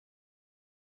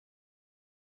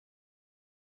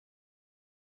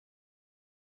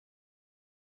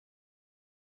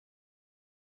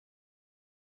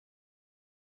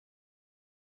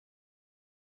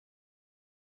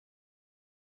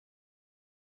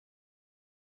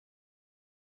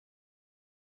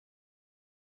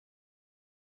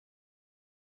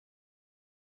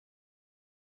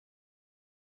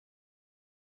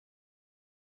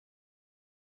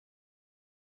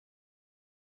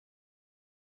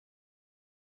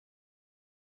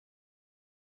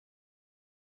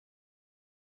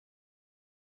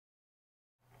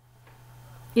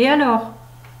Et alors,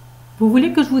 vous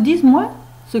voulez que je vous dise, moi,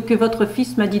 ce que votre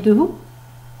fils m'a dit de vous?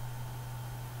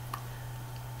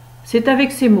 C'est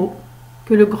avec ces mots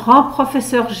que le grand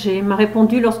professeur G m'a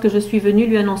répondu lorsque je suis venue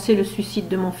lui annoncer le suicide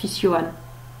de mon fils Johan.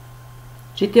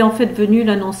 J'étais en fait venue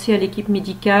l'annoncer à l'équipe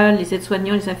médicale, les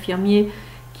aides-soignants, les infirmiers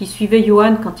qui suivaient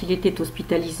Johan quand il était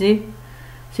hospitalisé.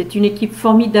 C'est une équipe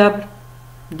formidable,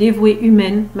 dévouée,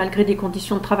 humaine, malgré des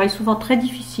conditions de travail souvent très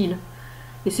difficiles.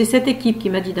 Et c'est cette équipe qui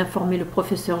m'a dit d'informer le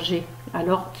professeur G,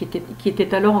 qui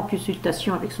était alors en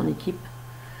consultation avec son équipe.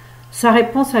 Sa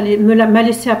réponse m'a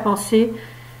laissé à penser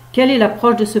quelle est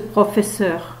l'approche de ce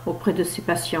professeur auprès de ses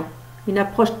patients. Une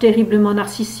approche terriblement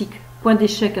narcissique, point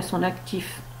d'échec à son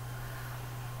actif.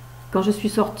 Quand je suis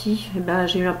sortie,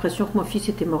 j'ai eu l'impression que mon fils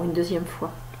était mort une deuxième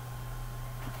fois.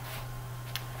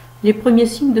 Les premiers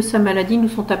signes de sa maladie nous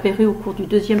sont apparus au cours du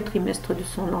deuxième trimestre de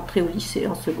son entrée au lycée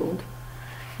en seconde.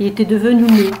 Il était devenu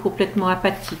mou, complètement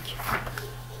apathique,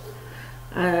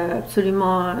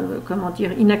 absolument,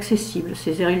 inaccessible.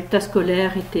 Ses résultats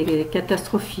scolaires étaient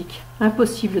catastrophiques,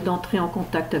 impossible d'entrer en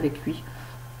contact avec lui.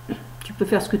 Tu peux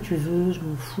faire ce que tu veux, je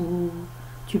m'en fous.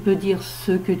 Tu peux dire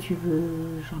ce que tu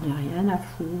veux, j'en ai rien à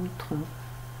foutre.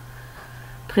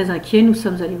 Très inquiet, nous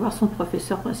sommes allés voir son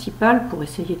professeur principal pour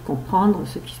essayer de comprendre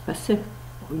ce qui se passait.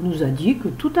 Il nous a dit que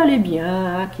tout allait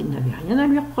bien, qu'il n'avait rien à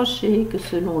lui reprocher, que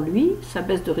selon lui, sa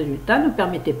baisse de résultats ne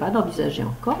permettait pas d'envisager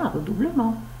encore un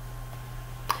redoublement.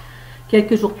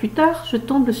 Quelques jours plus tard, je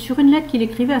tombe sur une lettre qu'il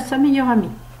écrivait à sa meilleure amie,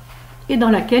 et dans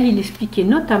laquelle il expliquait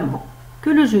notamment que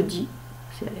le jeudi,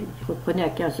 il reprenait à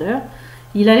 15 h,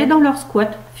 il allait dans leur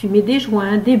squat, fumer des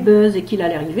joints, des buzz, et qu'il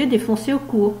allait arriver défoncé au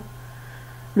cours.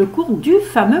 Le cours du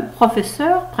fameux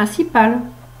professeur principal.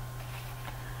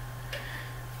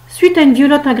 Suite à une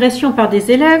violente agression par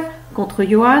des élèves contre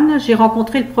Johan, j'ai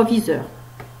rencontré le proviseur.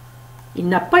 Il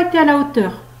n'a pas été à la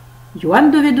hauteur. Johan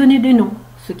devait donner des noms,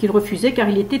 ce qu'il refusait car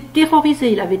il était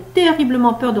terrorisé. Il avait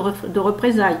terriblement peur de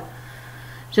représailles.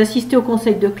 J'assistais au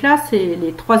conseil de classe et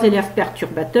les 3 élèves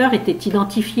perturbateurs étaient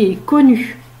identifiés et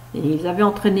connus. Et ils avaient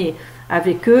entraîné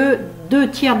avec eux 2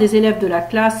 tiers des élèves de la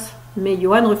classe, mais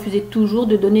Johan refusait toujours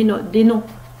de donner des noms.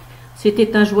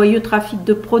 C'était un joyeux trafic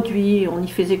de produits, on y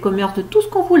faisait commerce de tout ce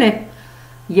qu'on voulait.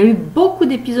 Il y a eu beaucoup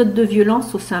d'épisodes de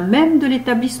violence au sein même de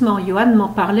l'établissement. Johan m'en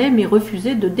parlait, mais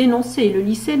refusait de dénoncer. Le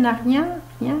lycée n'a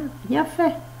rien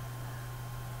fait.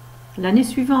 L'année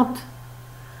suivante,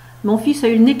 mon fils a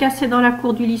eu le nez cassé dans la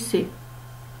cour du lycée.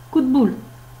 Coup de boule,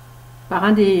 par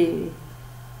un des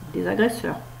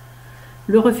agresseurs.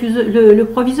 Le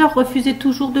proviseur refusait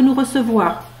toujours de nous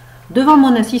recevoir. Devant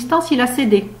mon insistance, il a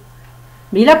cédé.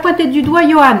 Mais il a pointé du doigt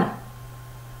Johan,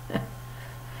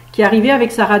 qui arrivait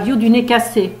avec sa radio du nez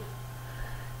cassé.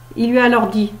 Il lui a alors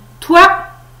dit « Toi,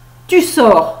 tu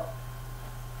sors !»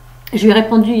 Je lui ai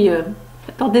répondu «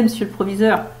 Attendez, monsieur le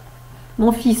proviseur,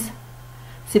 mon fils,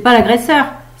 c'est pas l'agresseur,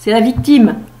 c'est la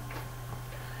victime. »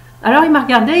 Alors il m'a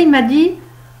regardé, il m'a dit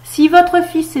 « Si votre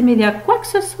fils est mêlé à quoi que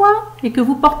ce soit et que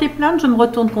vous portez plainte, je me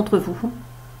retourne contre vous. »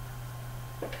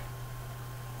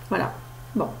 Voilà.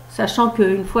 Bon, sachant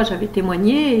qu'une fois j'avais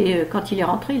témoigné, et quand il est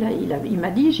rentré, il m'a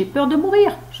dit « J'ai peur de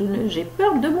mourir, j'ai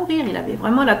peur de mourir. » Il avait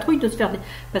vraiment la trouille de se faire...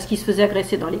 Parce qu'il se faisait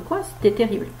agresser dans les coins, c'était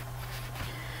terrible.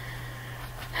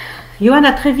 Johan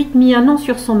a très vite mis un nom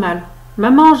sur son mal. «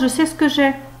 Maman, je sais ce que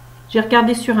j'ai. J'ai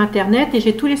regardé sur Internet et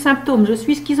j'ai tous les symptômes. Je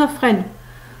suis schizophrène. »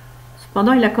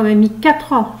 Cependant, il a quand même mis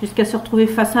 4 ans jusqu'à se retrouver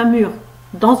face à un mur,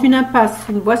 dans une impasse,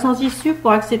 une voie sans issue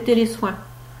pour accepter les soins.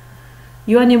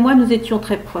 Johan et moi, nous étions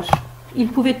très proches. Il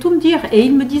pouvait tout me dire et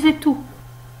il me disait tout.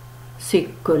 Ses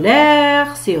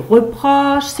colères, ses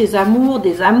reproches, ses amours,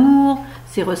 désamours,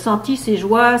 ses ressentis, ses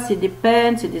joies, ses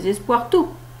peines, ses désespoirs, tout.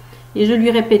 Et je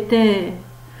lui répétais,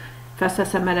 face à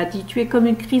sa maladie, « Tu es comme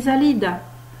une chrysalide.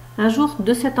 Un jour,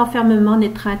 de cet enfermement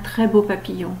naîtra un très beau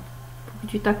papillon. Faut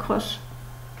que tu t'accroches. »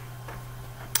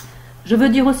 Je veux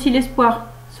dire aussi l'espoir,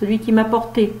 celui qui m'a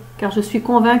porté, car je suis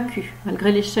convaincue,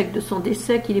 malgré l'échec de son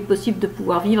décès, qu'il est possible de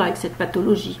pouvoir vivre avec cette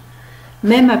pathologie,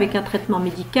 même avec un traitement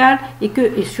médical et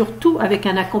surtout avec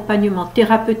un accompagnement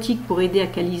thérapeutique pour aider à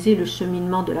canaliser le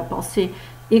cheminement de la pensée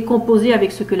et composer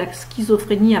avec ce que la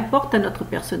schizophrénie apporte à notre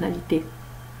personnalité.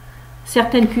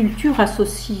 Certaines cultures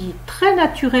associent très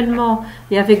naturellement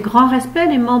et avec grand respect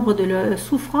les membres de le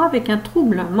souffrant avec un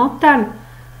trouble mental.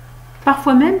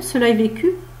 Parfois même, cela est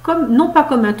vécu non pas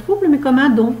comme un trouble, mais comme un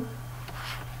don.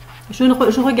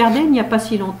 Je regardais il n'y a pas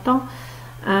si longtemps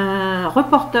un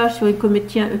reportage sur une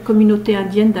communauté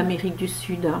indienne d'Amérique du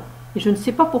Sud. Et je ne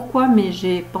sais pas pourquoi, mais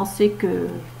j'ai pensé que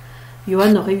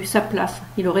Johan aurait eu sa place.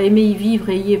 Il aurait aimé y vivre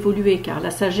et y évoluer, car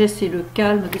la sagesse et le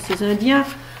calme de ces Indiens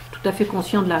tout à fait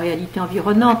conscient de la réalité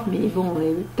environnante, mais bon,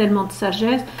 tellement de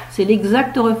sagesse, c'est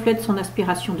l'exact reflet de son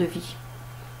aspiration de vie.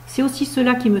 C'est aussi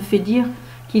cela qui me fait dire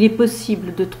qu'il est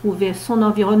possible de trouver son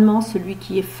environnement celui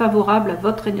qui est favorable à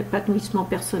votre épanouissement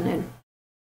personnel.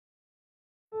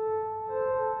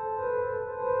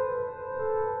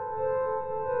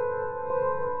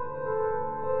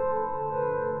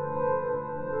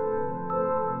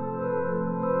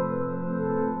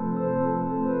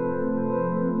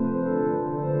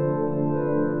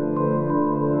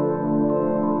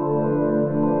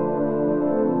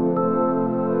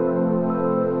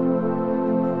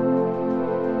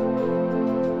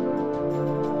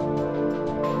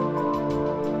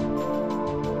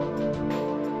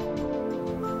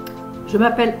 Je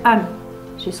m'appelle Anne,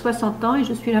 j'ai 60 ans et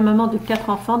je suis la maman de 4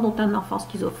 enfants, dont un enfant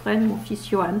schizophrène, mon fils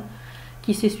Johan,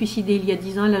 qui s'est suicidé il y a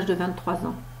 10 ans à l'âge de 23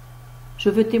 ans. Je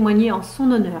veux témoigner en son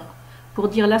honneur pour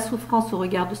dire la souffrance au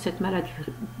regard de cette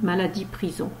maladie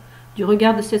prison, du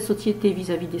regard de cette société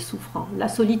vis-à-vis des souffrants, la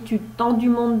solitude tant du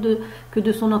monde que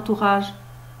de son entourage,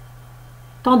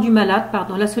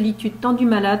 la solitude tant du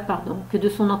malade que de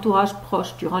son entourage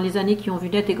proche durant les années qui ont vu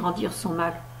naître et grandir son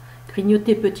mal.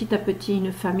 Grignoter petit à petit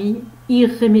une famille,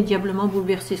 irrémédiablement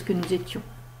bouleverser ce que nous étions.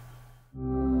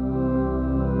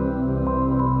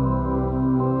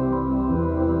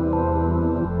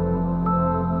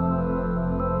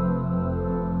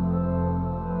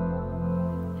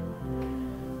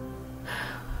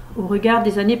 Au regard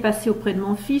des années passées auprès de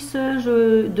mon fils,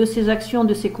 de ses actions,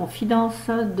 de ses confidences,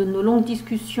 de nos longues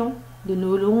discussions, de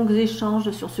nos longs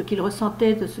échanges sur ce qu'il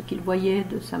ressentait, de ce qu'il voyait,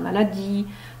 de sa maladie,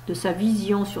 de sa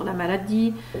vision sur la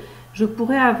maladie, je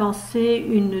pourrais avancer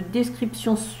une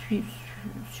description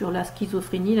sur la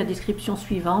schizophrénie, la description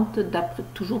suivante,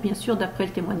 toujours bien sûr d'après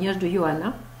le témoignage de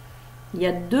Johan. Il y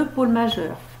a 2 pôles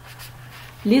majeurs,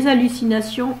 les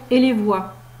hallucinations et les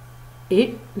voix,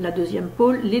 et la deuxième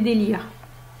pôle, les délires.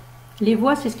 Les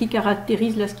voix, c'est ce qui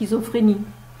caractérise la schizophrénie.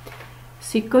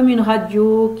 C'est comme une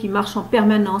radio qui marche en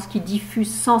permanence, qui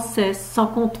diffuse sans cesse, sans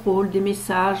contrôle, des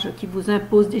messages, qui vous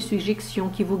impose des suggestions,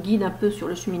 qui vous guide un peu sur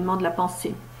le cheminement de la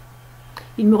pensée.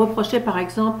 Il me reprochait par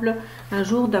exemple un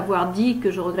jour d'avoir dit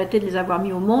que je regrettais de les avoir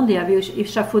mis au monde et avait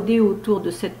échafaudé autour de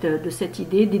cette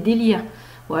idée des délires.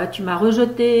 Ouais, tu m'as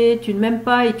rejeté, tu ne m'aimes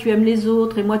pas et tu aimes les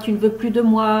autres et moi tu ne veux plus de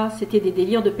moi. C'était des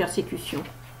délires de persécution.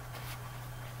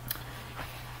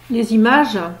 Les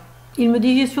images... Il me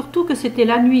disait surtout que c'était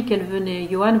la nuit qu'elle venait.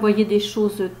 Johan voyait des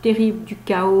choses terribles, du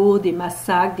chaos, des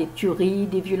massacres, des tueries,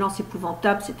 des violences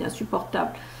épouvantables, c'était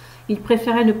insupportable. Il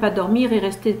préférait ne pas dormir et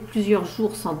rester plusieurs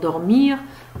jours sans dormir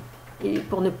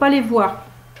pour ne pas les voir.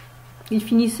 Il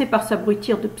finissait par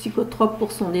s'abrutir de psychotropes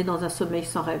pour son nez dans un sommeil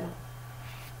sans rêve.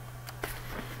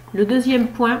 Le deuxième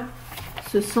point,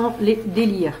 ce sont les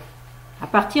délires. À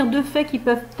partir de faits qui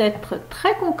peuvent être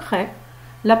très concrets,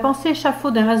 la pensée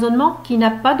échafaude un raisonnement qui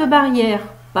n'a pas de barrière,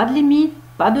 pas de limite,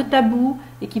 pas de tabou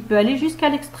et qui peut aller jusqu'à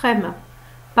l'extrême.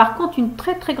 Par contre, une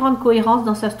très très grande cohérence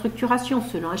dans sa structuration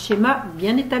selon un schéma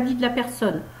bien établi de la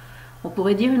personne. On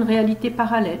pourrait dire une réalité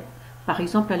parallèle. Par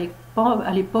exemple,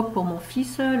 à l'époque pour mon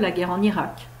fils, la guerre en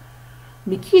Irak.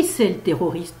 Mais qui c'est le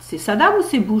terroriste? C'est Saddam ou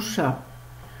c'est Bush?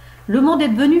 Le monde est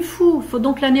devenu fou, il faut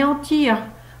donc l'anéantir.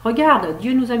 Regarde,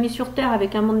 Dieu nous a mis sur terre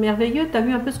avec un monde merveilleux, t'as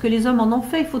vu un peu ce que les hommes en ont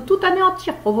fait, il faut tout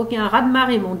anéantir, provoquer un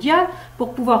raz-de-marée mondial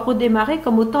pour pouvoir redémarrer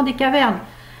comme au temps des cavernes.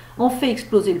 On fait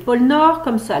exploser le pôle Nord,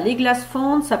 comme ça les glaces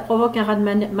fondent, ça provoque un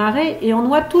raz-de-marée et on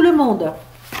noie tout le monde.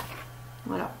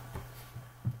 Voilà.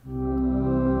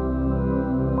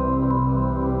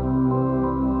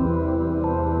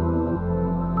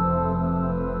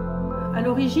 À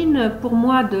l'origine, pour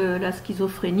moi, de la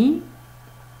schizophrénie,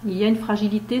 il y a une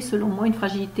fragilité, selon moi, une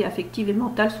fragilité affective et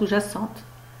mentale sous-jacente,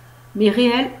 mais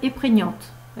réelle et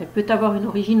prégnante. Elle peut avoir une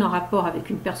origine en rapport avec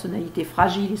une personnalité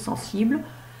fragile et sensible.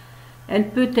 Elle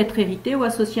peut être héritée ou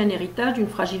associée à un héritage d'une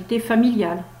fragilité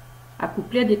familiale,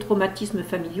 accouplée à des traumatismes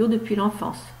familiaux depuis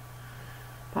l'enfance.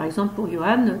 Par exemple, pour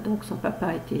Johan, donc son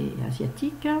papa était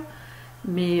asiatique,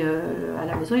 mais à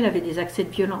la maison, il avait des accès de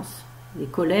violence. Des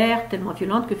colères tellement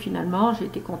violentes que finalement j'ai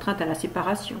été contrainte à la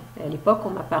séparation. Et à l'époque, on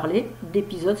m'a parlé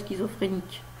d'épisodes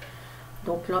schizophréniques.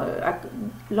 Donc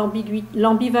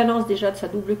l'ambivalence déjà de sa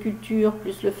double culture,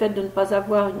 plus le fait de ne pas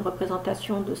avoir une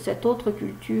représentation de cette autre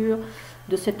culture,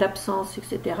 de cette absence,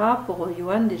 etc. Pour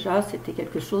Johan, déjà, c'était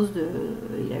quelque chose de...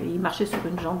 Il marchait sur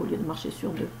une jambe au lieu de marcher sur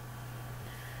 2.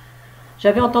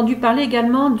 J'avais entendu parler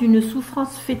également d'une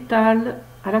souffrance fétale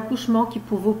à l'accouchement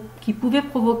qui pouvait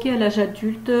provoquer à l'âge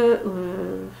adulte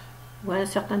ou à un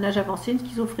certain âge avancé une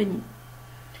schizophrénie.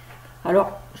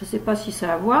 Alors, je ne sais pas si ça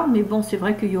a à voir, mais bon, c'est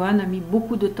vrai que Johan a mis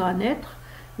beaucoup de temps à naître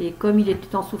Et comme il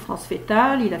était en souffrance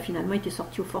fétale, il a finalement été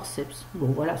sorti au forceps. Bon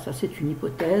voilà, ça c'est une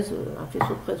hypothèse, un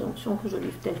faisceau de présomption que je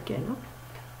livre tel quel.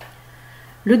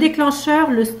 Le déclencheur,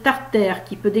 le starter,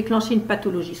 qui peut déclencher une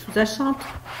pathologie sous-jacente,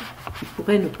 qui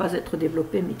pourrait ne pas être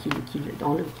développée, mais qui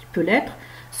peut l'être,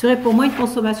 serait pour moi une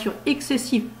consommation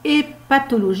excessive et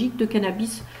pathologique de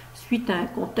cannabis suite à un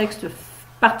contexte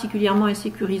particulièrement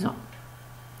insécurisant.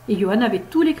 Et Johan avait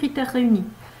tous les critères réunis.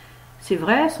 C'est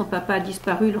vrai, son papa a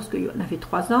disparu lorsque Johan avait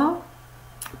 3 ans.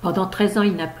 Pendant 13 ans,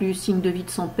 il n'a plus eu signe de vie de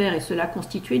son père et cela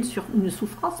constituait une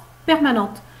souffrance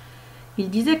permanente. Il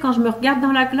disait, quand je me regarde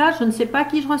dans la glace, je ne sais pas à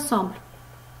qui je ressemble.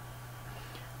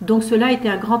 Donc cela était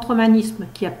un grand traumatisme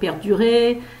qui a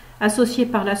perduré, associé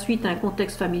par la suite à un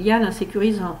contexte familial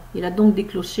insécurisant. Il a donc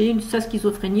déclenché sa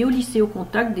schizophrénie au lycée au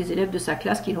contact des élèves de sa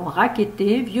classe qui l'ont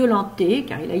racketté, violenté,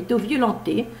 car il a été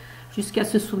violenté, jusqu'à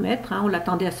se soumettre. On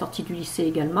l'attendait à la sortie du lycée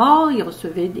également, il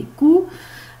recevait des coups,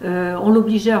 on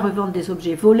l'obligeait à revendre des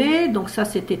objets volés, donc ça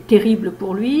c'était terrible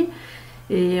pour lui.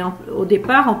 Et au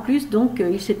départ, en plus, donc,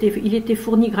 il était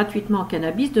fourni gratuitement en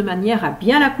cannabis de manière à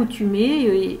bien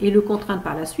l'accoutumer et le contraindre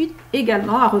par la suite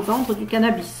également à revendre du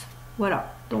cannabis.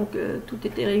 Voilà, donc tout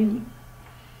était réuni.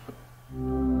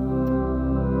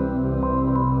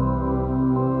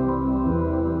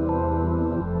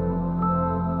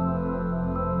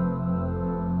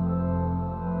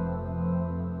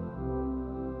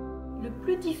 Le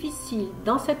plus difficile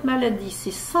dans cette maladie,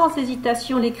 c'est sans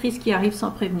hésitation les crises qui arrivent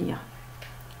sans prévenir.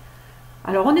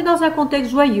 Alors on est dans un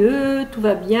contexte joyeux, tout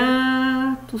va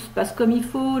bien, tout se passe comme il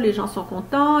faut, les gens sont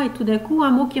contents, et tout d'un coup un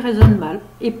mot qui résonne mal.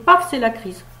 Et paf, c'est la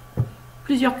crise.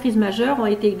 Plusieurs crises majeures ont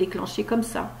été déclenchées comme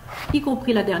ça, y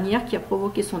compris la dernière qui a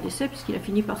provoqué son décès puisqu'il a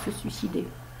fini par se suicider.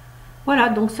 Voilà,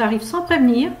 donc ça arrive sans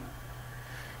prévenir,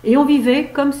 et on vivait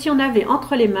comme si on avait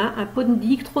entre les mains un pot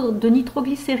de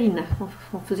nitroglycérine.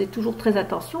 On faisait toujours très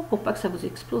attention pour pas que ça vous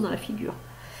explose dans la figure.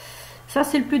 Ça,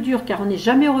 c'est le plus dur, car on n'est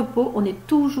jamais au repos, on est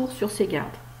toujours sur ses gardes.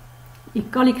 Et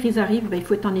quand les crises arrivent, il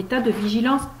faut être en état de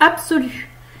vigilance absolue.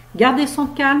 Garder son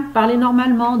calme, parler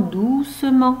normalement,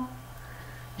 doucement.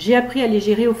 J'ai appris à les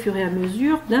gérer au fur et à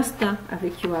mesure, d'instinct,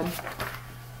 avec Johan.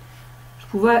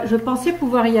 Je pensais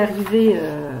pouvoir y arriver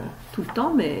tout le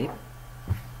temps, mais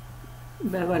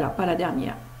ben voilà, pas la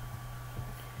dernière.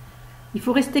 Il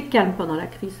faut rester calme pendant la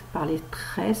crise, parler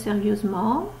très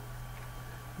sérieusement,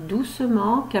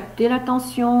 doucement, capter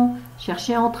l'attention,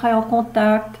 chercher à entrer en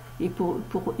contact et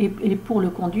pour le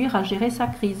conduire à gérer sa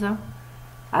crise.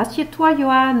 Assieds-toi,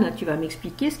 Johan, tu vas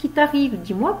m'expliquer ce qui t'arrive.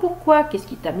 Dis-moi pourquoi, qu'est-ce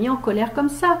qui t'a mis en colère comme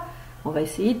ça? On va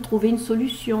essayer de trouver une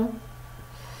solution.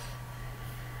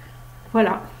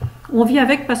 Voilà. On vit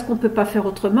avec parce qu'on ne peut pas faire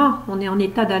autrement. On est en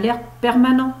état d'alerte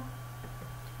permanent.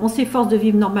 On s'efforce de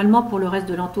vivre normalement pour le reste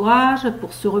de l'entourage,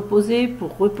 pour se reposer,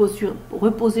 pour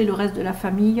reposer le reste de la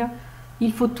famille.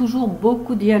 Il faut toujours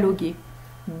beaucoup dialoguer,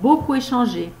 beaucoup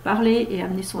échanger, parler et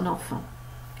amener son enfant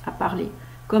à parler,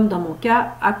 comme dans mon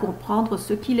cas, à comprendre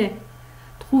ce qu'il est.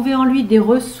 Trouver en lui des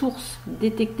ressources,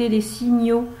 détecter des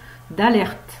signaux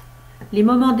d'alerte. Les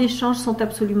moments d'échange sont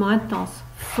absolument intenses,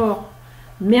 forts,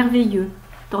 merveilleux,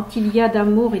 tant il y a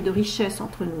d'amour et de richesse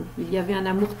entre nous. Il y avait un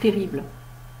amour terrible.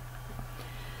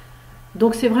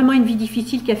 Donc c'est vraiment une vie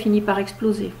difficile qui a fini par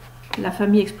exploser. La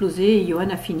famille a explosé et Johan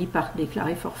a fini par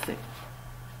déclarer forfait.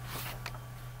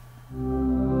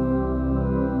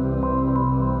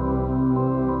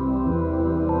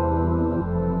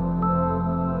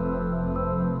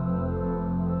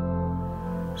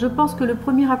 Je pense que le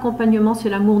premier accompagnement, c'est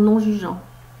l'amour non jugeant.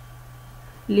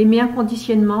 L'aimer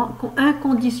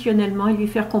inconditionnellement et lui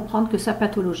faire comprendre que sa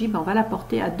pathologie, on va la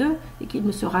porter à deux et qu'il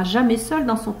ne sera jamais seul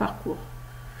dans son parcours.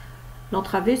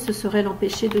 L'entraver, ce serait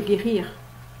l'empêcher de guérir,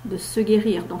 de se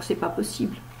guérir, donc c'est pas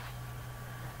possible.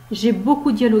 J'ai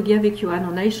beaucoup dialogué avec Johan,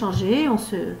 on a échangé,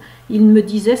 il me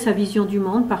disait sa vision du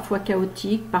monde, parfois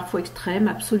chaotique, parfois extrême,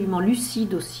 absolument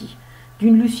lucide aussi,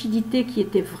 d'une lucidité qui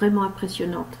était vraiment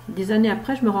impressionnante. Des années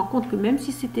après, je me rends compte que même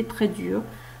si c'était très dur,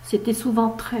 c'était souvent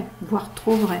très, voire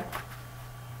trop vrai.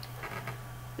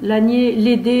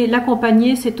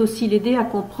 L'accompagner, c'est aussi l'aider à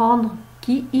comprendre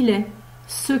qui il est,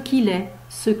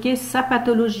 ce qu'est sa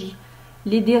pathologie,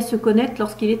 l'aider à se connaître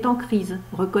lorsqu'il est en crise,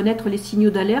 reconnaître les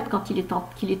signaux d'alerte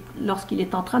lorsqu'il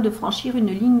est en train de franchir une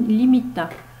ligne limite.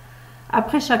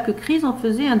 Après chaque crise, on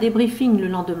faisait un débriefing le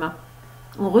lendemain.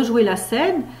 On rejouait la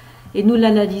scène et nous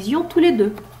l'analysions tous les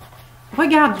deux.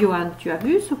 Regarde, Johan, tu as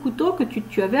vu ce couteau que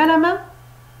tu avais à la main?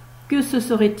 Que se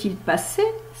serait-il passé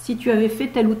si tu avais fait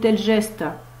tel ou tel geste?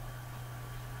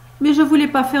 Mais je voulais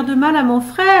pas faire de mal à mon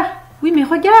frère. Oui, mais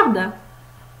regarde!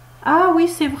 Ah oui,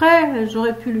 c'est vrai,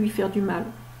 j'aurais pu lui faire du mal.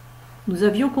 Nous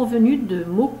avions convenu de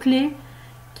mots-clés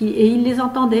et il les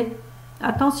entendait.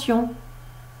 attention.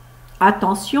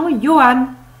 Attention, Johan.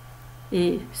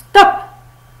 Et stop!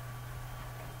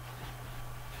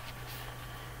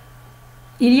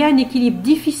 Il y a un équilibre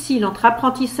difficile entre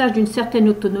apprentissage d'une certaine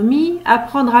autonomie,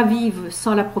 apprendre à vivre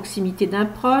sans la proximité d'un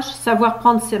proche, savoir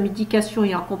prendre sa médication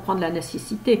et en comprendre la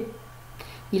nécessité.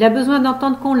 Il a besoin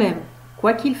d'entendre qu'on l'aime,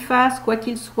 quoi qu'il fasse, quoi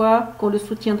qu'il soit, qu'on le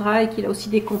soutiendra et qu'il a aussi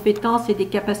des compétences et des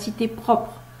capacités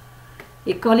propres.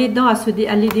 Et qu'en l'aidant à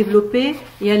les développer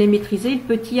et à les maîtriser, il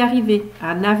peut y arriver.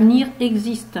 Un avenir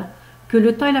existe, que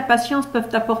le temps et la patience peuvent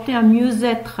apporter un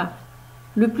mieux-être.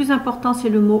 Le plus important, c'est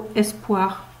le mot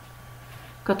espoir.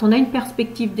 Quand on a une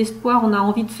perspective d'espoir, on a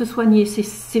envie de se soigner.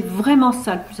 C'est vraiment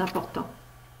ça le plus important.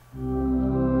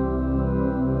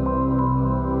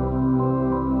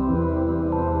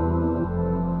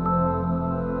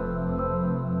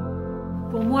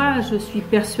 Pour moi, je suis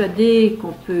persuadée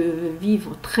qu'on peut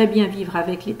très bien vivre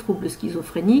avec les troubles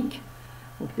schizophréniques.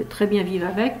 On peut très bien vivre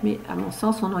avec, mais à mon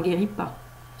sens, on n'en guérit pas.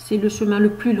 C'est le chemin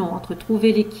le plus long entre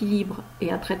trouver l'équilibre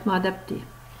et un traitement adapté.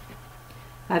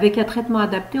 Avec un traitement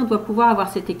adapté, on doit pouvoir avoir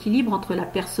cet équilibre entre la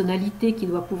personnalité qui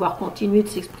doit pouvoir continuer de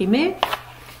s'exprimer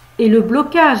et le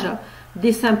blocage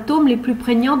des symptômes les plus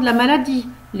prégnants de la maladie,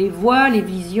 les voix, les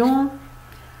visions.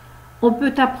 On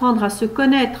peut apprendre à se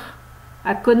connaître,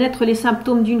 à connaître les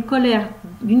symptômes d'une colère,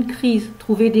 d'une crise,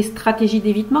 trouver des stratégies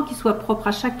d'évitement qui soient propres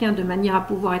à chacun de manière à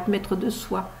pouvoir être maître de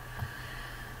soi.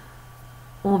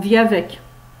 On vit avec,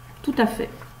 tout à fait.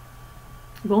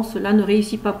 Bon, cela ne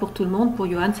réussit pas pour tout le monde. Pour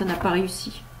Johan, ça n'a pas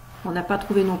réussi. On n'a pas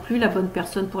trouvé non plus la bonne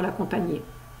personne pour l'accompagner.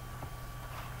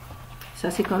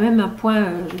 Ça, c'est quand même un point,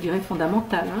 je dirais,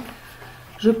 fondamental. Hein.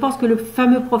 Je pense que le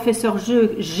fameux professeur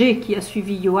G qui a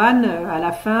suivi Johan, à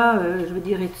la fin, je veux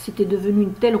dire, c'était devenu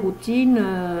une telle routine.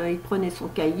 Il prenait son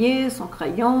cahier, son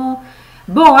crayon.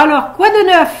 Bon, alors, quoi de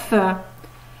neuf?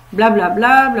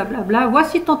 Blablabla, blablabla.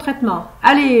 Voici ton traitement.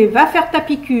 Allez, va faire ta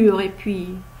piqûre. Et puis,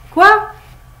 quoi?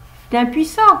 T'es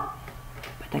impuissant,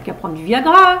 t'as qu'à prendre du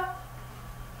Viagra.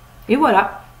 Et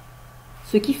voilà.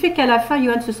 Ce qui fait qu'à la fin,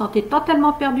 Johan se sentait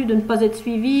totalement perdu de ne pas être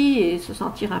suivi et se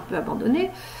sentir un peu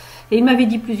abandonné. Et il m'avait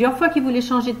dit plusieurs fois qu'il voulait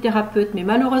changer de thérapeute. Mais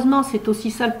malheureusement, c'est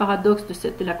aussi ça le paradoxe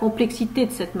de la complexité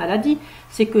de cette maladie.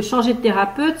 C'est que changer de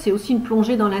thérapeute, c'est aussi une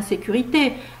plongée dans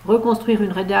l'insécurité. Reconstruire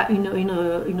une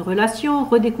relation,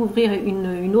 redécouvrir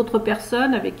une autre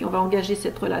personne avec qui on va engager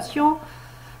cette relation.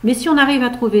 Mais si on arrive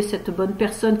à trouver cette bonne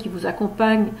personne qui vous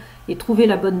accompagne et trouver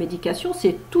la bonne médication,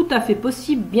 c'est tout à fait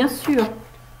possible, bien sûr.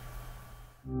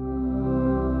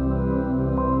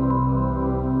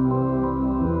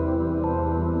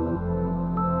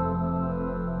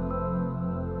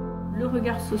 Le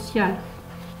regard social,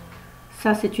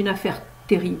 ça c'est une affaire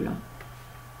terrible.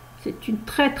 C'est une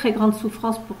très très grande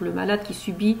souffrance pour le malade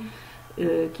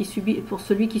pour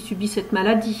celui qui subit cette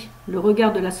maladie. Le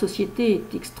regard de la société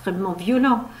est extrêmement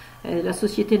violent. La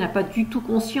société n'a pas du tout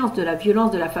conscience de la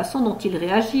violence, de la façon dont ils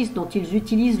réagissent, dont ils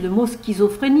utilisent le mot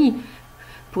schizophrénie.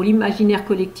 Pour l'imaginaire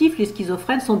collectif, les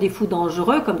schizophrènes sont des fous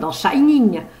dangereux, comme dans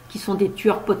Shining, qui sont des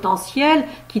tueurs potentiels,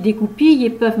 qui dégoupillent et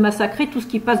peuvent massacrer tout ce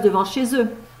qui passe devant chez eux.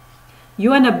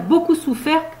 Johan a beaucoup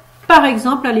souffert, par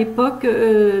exemple à l'époque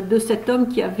de cet homme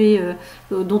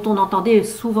dont on entendait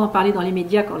souvent parler dans les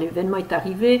médias quand l'événement est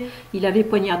arrivé. Il avait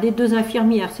poignardé 2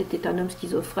 infirmières. C'était un homme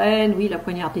schizophrène, oui, il a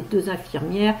poignardé 2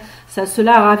 infirmières.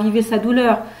 Cela a ravivé sa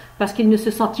douleur parce qu'il ne se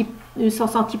sentait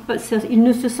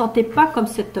pas comme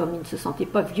cet homme. Il ne se sentait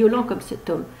pas violent comme cet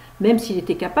homme, même s'il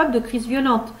était capable de crises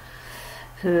violentes.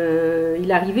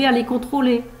 Il arrivait à les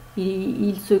contrôler.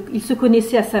 Il se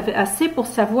connaissait assez pour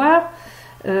savoir,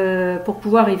 pour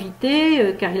pouvoir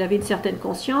éviter, car il avait une certaine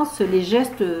conscience, les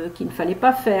gestes qu'il ne fallait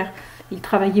pas faire. Il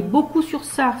travaillait beaucoup sur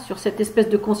ça, sur cette espèce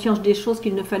de conscience des choses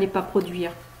qu'il ne fallait pas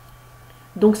produire.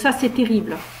 Donc ça, c'est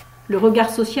terrible. Le regard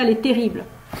social est terrible.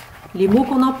 Les mots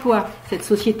qu'on emploie, cette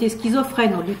société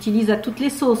schizophrène, on l'utilise à toutes les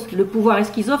sauces. Le pouvoir est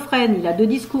schizophrène, il a 2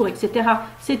 discours, etc.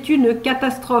 C'est une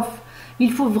catastrophe.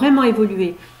 Il faut vraiment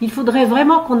évoluer. Il faudrait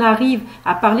vraiment qu'on arrive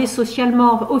à parler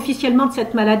socialement, officiellement de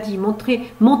cette maladie,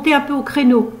 monter un peu au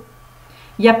créneau.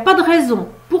 Il n'y a pas de raison.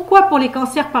 Pourquoi pour les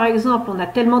cancers, par exemple, on a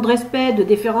tellement de respect, de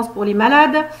déférence pour les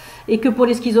malades, et que pour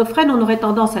les schizophrènes, on aurait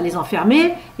tendance à les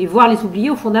enfermer et voir les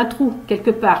oublier au fond d'un trou,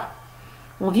 quelque part.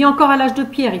 On vit encore à l'âge de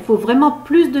pierre. Il faut vraiment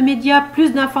plus de médias,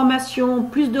 plus d'informations,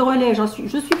 plus de relais. Je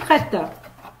suis prête.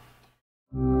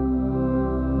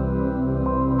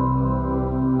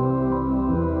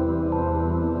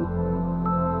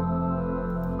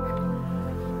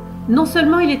 Non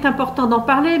seulement il est important d'en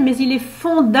parler, mais il est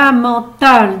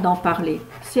fondamental d'en parler.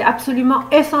 C'est absolument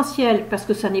essentiel parce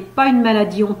que ça n'est pas une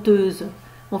maladie honteuse.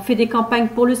 On fait des campagnes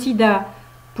pour le sida,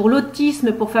 Pour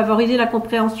l'autisme, pour favoriser la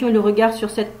compréhension et le regard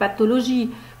sur cette pathologie.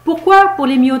 Pourquoi pour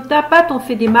les myotapathes, on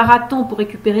fait des marathons pour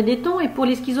récupérer des tons et pour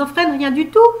les schizophrènes, rien du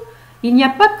tout? Il n'y a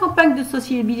pas de campagne de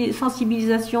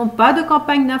sensibilisation, pas de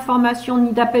campagne d'information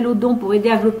ni d'appel aux dons pour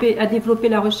aider à développer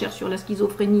la recherche sur la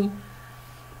schizophrénie.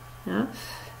 Hein?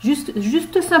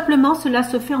 Juste simplement, cela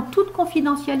se fait en toute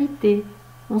confidentialité.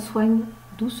 On soigne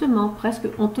doucement, presque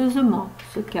honteusement,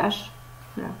 se cache.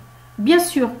 Voilà. Bien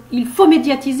sûr, il faut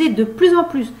médiatiser de plus en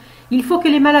plus. Il faut que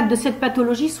les malades de cette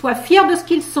pathologie soient fiers de ce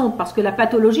qu'ils sont, parce que la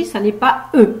pathologie, ça n'est pas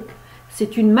eux.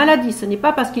 C'est une maladie, ce n'est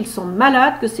pas parce qu'ils sont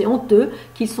malades que c'est honteux,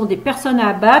 qu'ils sont des personnes à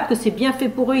abattre, que c'est bien fait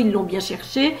pour eux, ils l'ont bien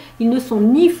cherché. Ils ne sont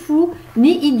ni fous,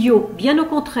 ni idiots, bien au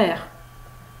contraire.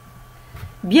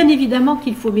 Bien évidemment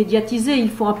qu'il faut médiatiser, il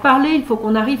faut en parler, il faut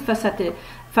qu'on arrive face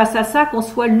à ça, qu'on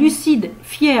soit lucide,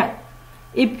 fier.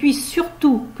 Et puis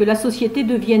surtout que la société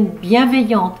devienne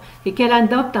bienveillante et qu'elle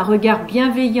adopte un regard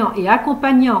bienveillant et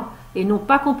accompagnant et non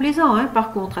pas complaisant. Hein,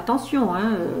 par contre, attention,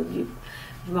 hein,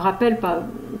 je me rappelle pas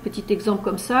un petit exemple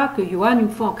comme ça que Johan, une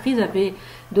fois en crise, avait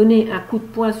donné un coup de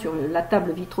poing sur la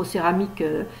table vitrocéramique.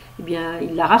 Eh bien,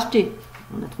 il l'a racheté.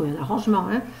 On a trouvé un arrangement,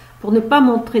 hein, pour ne pas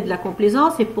montrer de la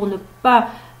complaisance et pour ne pas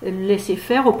laisser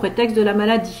faire au prétexte de la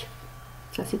maladie.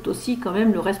 Ça, c'est aussi quand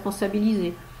même le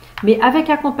responsabiliser. Mais avec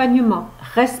accompagnement,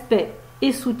 respect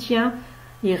et soutien,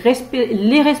 et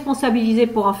les responsabiliser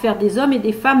pour en faire des hommes et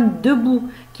des femmes debout,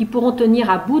 qui pourront tenir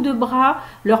à bout de bras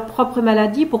leur propre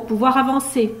maladie pour pouvoir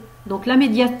avancer. Donc la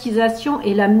médiatisation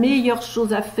est la meilleure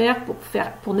chose à faire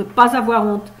pour ne pas avoir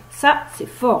honte. Ça, c'est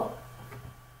fort.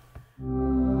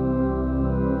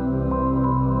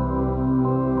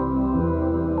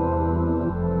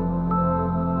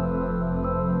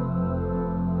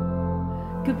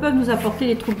 Que peuvent nous apporter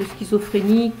les troubles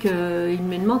schizophréniques? Il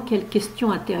me demande quelle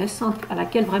question intéressante à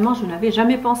laquelle vraiment je n'avais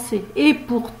jamais pensé. Et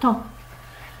pourtant,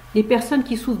 les personnes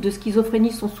qui souffrent de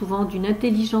schizophrénie sont souvent d'une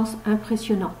intelligence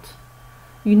impressionnante,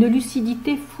 une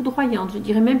lucidité foudroyante. Je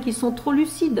dirais même qu'ils sont trop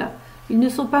lucides. Ils ne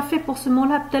sont pas faits pour ce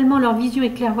monde-là, tellement leur vision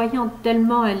est clairvoyante,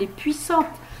 tellement elle est puissante.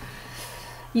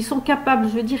 Ils sont capables,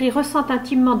 je veux dire, ils ressentent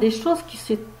intimement des choses qui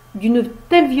c'est d'une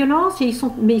telle violence,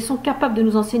 mais ils sont capables de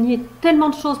nous enseigner tellement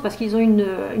de choses parce qu'ils ont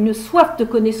une soif de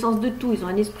connaissance de tout, ils ont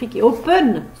un esprit qui est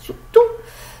open sur tout,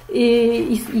 et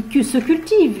ils se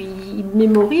cultivent, ils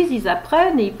mémorisent, ils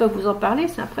apprennent et ils peuvent vous en parler,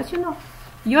 c'est impressionnant.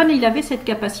 Johan, il avait cette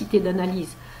capacité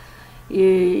d'analyse,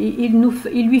 et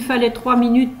il lui fallait 3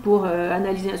 minutes pour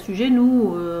analyser un sujet,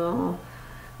 nous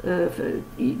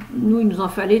il nous en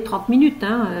fallait 30 minutes,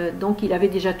 hein, donc il avait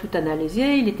déjà tout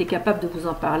analysé, il était capable de vous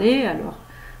en parler.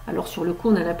 Alors sur le coup,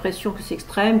 on a l'impression que c'est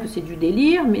extrême, que c'est du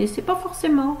délire, mais c'est pas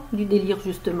forcément du délire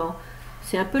justement.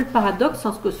 C'est un peu le paradoxe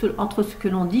entre ce que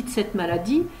l'on dit de cette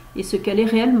maladie et ce qu'elle est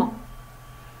réellement.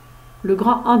 Le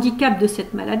grand handicap de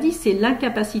cette maladie, c'est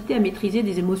l'incapacité à maîtriser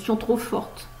des émotions trop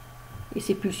fortes. Et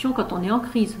ces pulsions quand on est en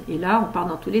crise. Et là, on part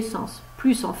dans tous les sens.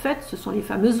 Plus en fait, ce sont les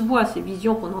fameuses voix, ces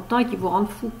visions qu'on entend et qui vous rendent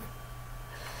fou.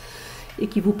 Et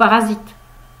qui vous parasitent.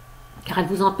 Car elles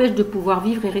vous empêchent de pouvoir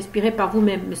vivre et respirer par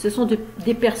vous-même. Mais ce sont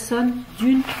des personnes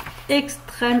d'une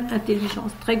extrême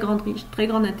intelligence, très grande riche, très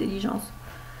grande intelligence.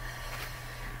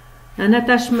 Un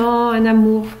attachement, un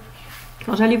amour.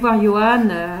 Quand j'allais voir Johan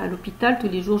à l'hôpital, tous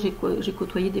les jours, j'ai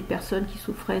côtoyé des personnes qui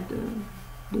souffraient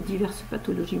de diverses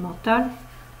pathologies mentales.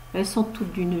 Elles sont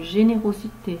toutes d'une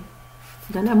générosité,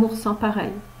 d'un amour sans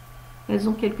pareil. Elles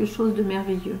ont quelque chose de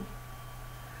merveilleux.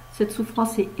 Cette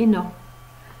souffrance est énorme.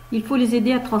 Il faut les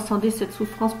aider à transcender cette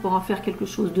souffrance pour en faire quelque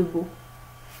chose de beau.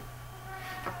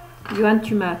 Johan,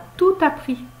 tu m'as tout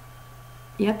appris.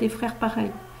 Et à tes frères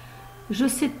pareil. Je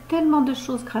sais tellement de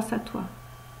choses grâce à toi.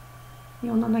 Et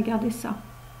on en a gardé ça.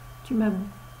 Tu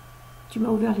m'as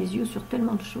ouvert les yeux sur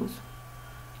tellement de choses,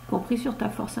 y compris sur ta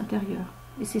force intérieure.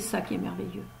 Et c'est ça qui est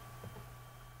merveilleux.